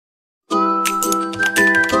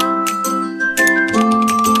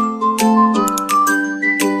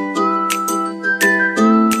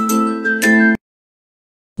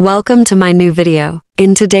Welcome to my new video.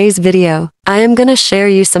 In today's video, I am gonna share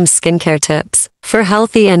you some skincare tips for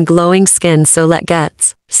healthy and glowing skin, so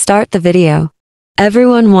let's start the video.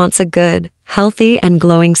 Everyone wants a good, healthy and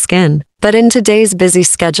glowing skin, but in today's busy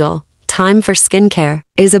schedule, time for skincare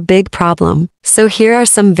is a big problem. So here are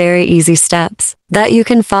some very easy steps that you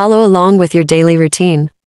can follow along with your daily routine.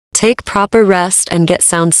 Take proper rest and get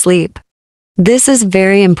sound sleep. This is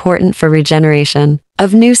very important for regeneration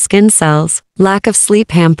of new skin cells. Lack of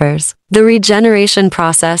sleep hampers the regeneration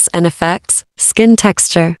process and affects skin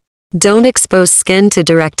texture. Don't expose skin to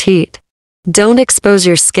direct heat. Don't expose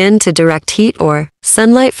your skin to direct heat or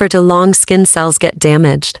sunlight for too long. Skin cells get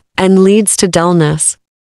damaged and leads to dullness.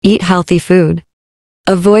 Eat healthy food.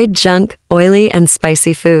 Avoid junk, oily and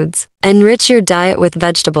spicy foods. Enrich your diet with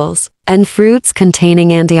vegetables and fruits containing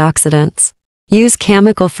antioxidants. Use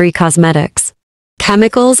chemical-free cosmetics.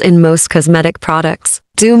 Chemicals in most cosmetic products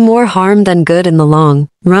do more harm than good in the long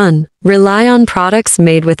run. Rely on products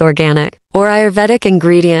made with organic or Ayurvedic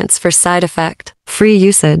ingredients for side effect-free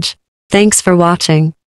usage. Thanks for watching.